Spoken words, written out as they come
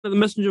The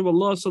Messenger of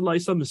Allah sallallahu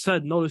alaihi wasallam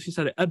said, notice he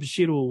said,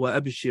 "Abshiru wa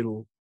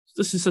abshiru."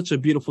 This is such a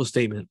beautiful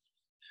statement.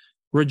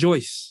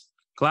 Rejoice,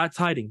 glad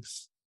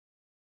tidings.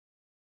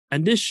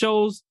 And this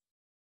shows,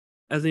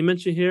 as they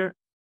mentioned here,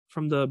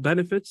 from the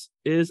benefits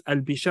is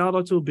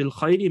al-bisharatu bil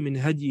khayri min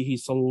hadihi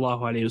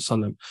sallallahu alayhi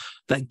wasallam.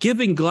 That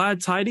giving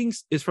glad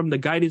tidings is from the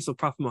guidance of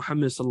Prophet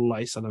Muhammad sallallahu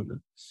alayhi wasallam.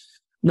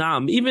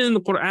 Now, even in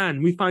the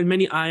Quran, we find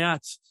many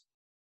ayats.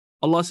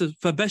 Allah says,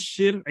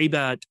 "Fabashshir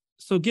ibad."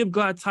 So give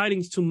glad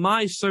tidings to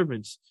my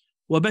servants.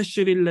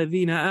 وَبَشِّرِ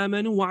الَّذِينَ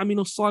آمَنُوا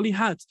وَعَمِلُوا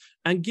الصَّالِحَاتِ.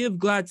 And give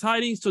glad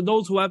tidings to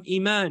those who have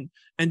iman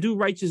and do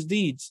righteous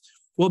deeds.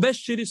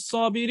 وَبَشِّرِ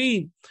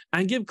الصَّابِرِينَ.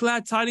 And give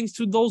glad tidings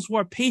to those who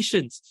are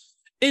patient.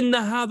 إِنَّ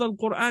هَذَا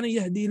الْقُرْآنَ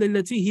يَهْدِي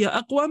لِلَّتِي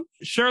هِيَ أَقْوَمُ.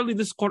 Surely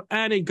this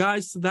Quran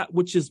guides to that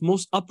which is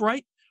most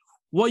upright.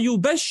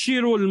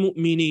 وَيُبَشِّرُ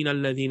الْمُؤْمِنِينَ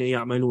الَّذِينَ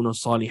يَعْمَلُونَ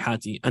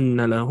الصَّالِحَاتِ أَنَّ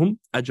لَهُمْ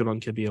أَجْرًا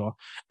كَبِيرًا.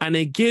 And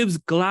it gives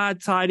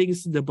glad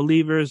tidings to the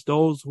believers,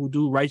 those who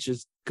do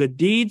righteous good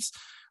deeds,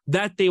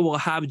 that they will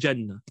have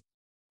Jannah,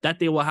 that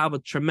they will have a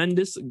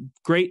tremendous,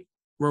 great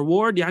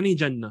reward, yani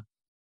Jannah.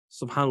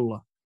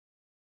 Subhanallah.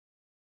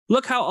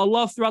 Look how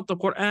Allah throughout the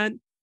Quran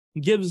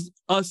gives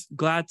us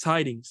glad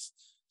tidings.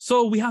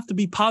 So we have to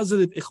be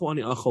positive,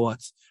 ikhwani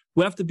akhawat.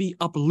 We have to be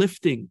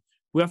uplifting.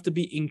 We have to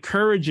be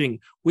encouraging.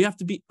 We have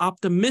to be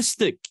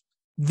optimistic.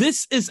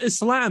 This is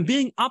Islam.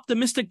 Being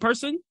optimistic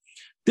person,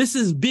 this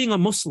is being a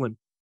Muslim.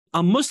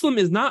 A Muslim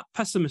is not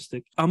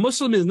pessimistic. A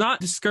Muslim is not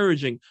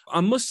discouraging.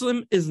 A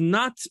Muslim is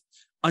not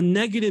a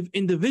negative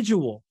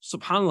individual.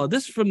 Subhanallah.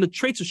 This is from the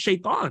traits of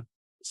shaitan.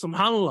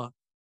 Subhanallah.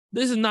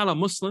 This is not a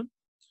Muslim.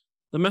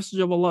 The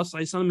Messenger of Allah,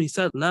 he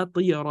said, "La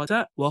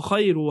tiyarata wa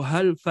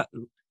khayruha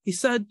al-fa'l." He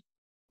said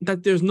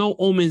that there's no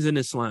omens in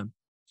Islam,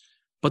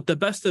 but the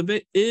best of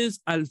it is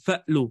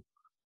al-fa'lu,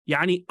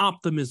 yani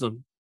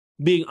optimism,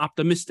 being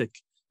optimistic.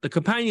 The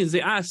companions,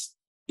 they asked,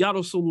 "Ya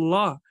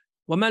Rasulullah,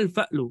 wa ma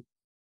al-fa'lu?"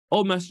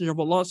 O Messenger of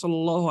Allah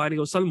sallallahu alaihi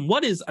wasallam,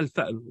 what is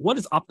al-fa'l? What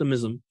is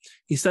optimism?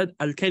 He said,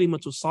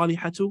 "Al-kalimatu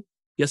salihatu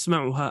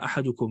yasma'uha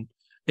ahadukum."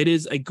 It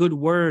is a good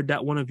word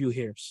that one of you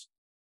hears.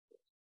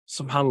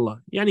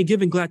 Subhanallah. Yani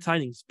giving glad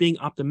tidings, being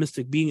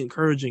optimistic, being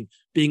encouraging,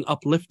 being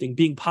uplifting,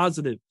 being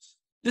positive.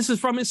 This is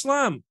from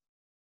Islam.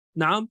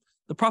 Now,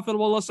 the Prophet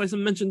of Allah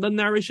mentioned the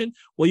narration,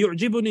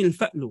 وَيُعْجِبُنِي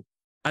الْفَأْلُ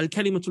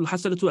الْكَلِمَةُ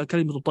الْحَسَنَةُ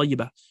الْكَلِمَةُ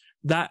الطَّيِّبَةُ.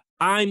 That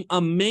I'm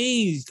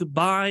amazed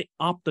by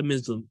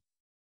optimism.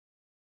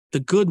 The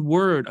good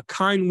word, a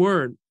kind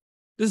word.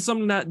 This is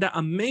something that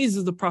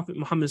amazes the Prophet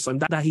Muhammad,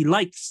 that he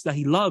likes, that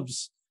he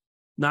loves.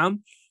 Now,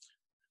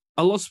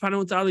 Allah subhanahu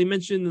wa ta'ala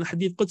mentioned in the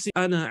Hadith Qudsi,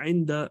 "Ana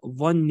inda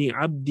dhanni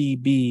abdi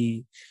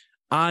bi."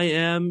 I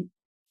am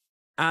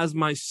as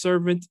my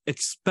servant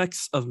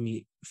expects of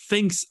me,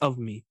 thinks of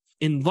me.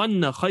 In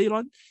dhanna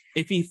khayran,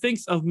 if he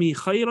thinks of me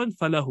khayran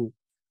falahu,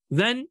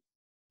 then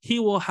he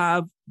will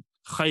have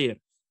khayr.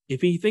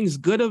 If he thinks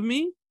good of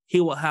me,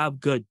 he will have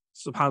good.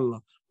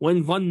 Subhanallah.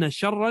 When dhanna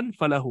sharran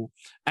falahu.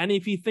 And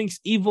if he thinks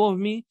evil of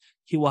me,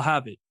 he will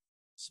have it.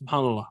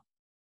 Subhanallah.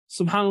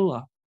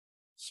 Subhanallah.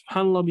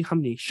 Subhanallah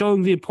bihamdi.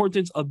 Showing the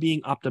importance of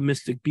being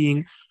optimistic,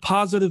 being a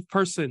positive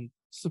person.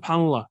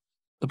 Subhanallah.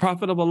 The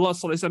Prophet of Allah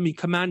he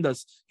commanded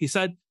us. He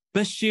said,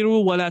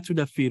 "Bashiru wa la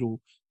tudaffiru."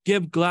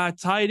 Give glad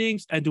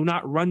tidings and do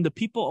not run the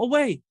people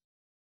away.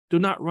 Do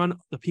not run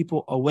the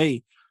people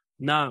away.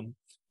 Naam.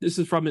 This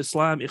is from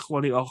Islam,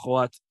 ikhwani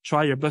akhawat.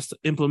 Try your best to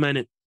implement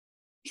it.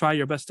 Try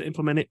your best to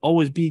implement it.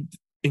 Always be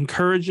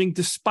encouraging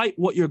despite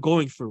what you're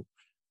going through.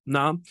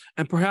 Naam.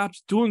 And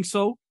perhaps doing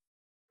so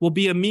will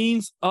be a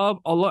means of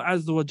Allah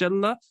Azza wa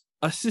Jalla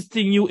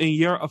assisting you in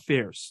your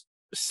affairs,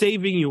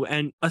 saving you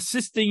and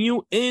assisting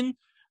you in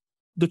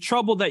the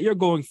trouble that you're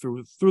going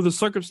through the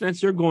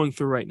circumstance you're going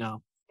through right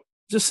now.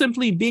 Just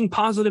simply being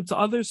positive to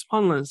others,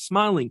 subhanAllah,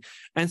 smiling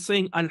and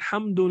saying,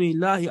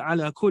 "Alhamdulillahi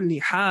ala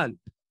kulli hal."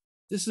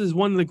 This is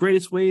one of the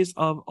greatest ways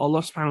of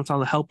Allah subhanahu wa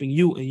ta'ala helping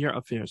you in your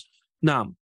affairs. Naam.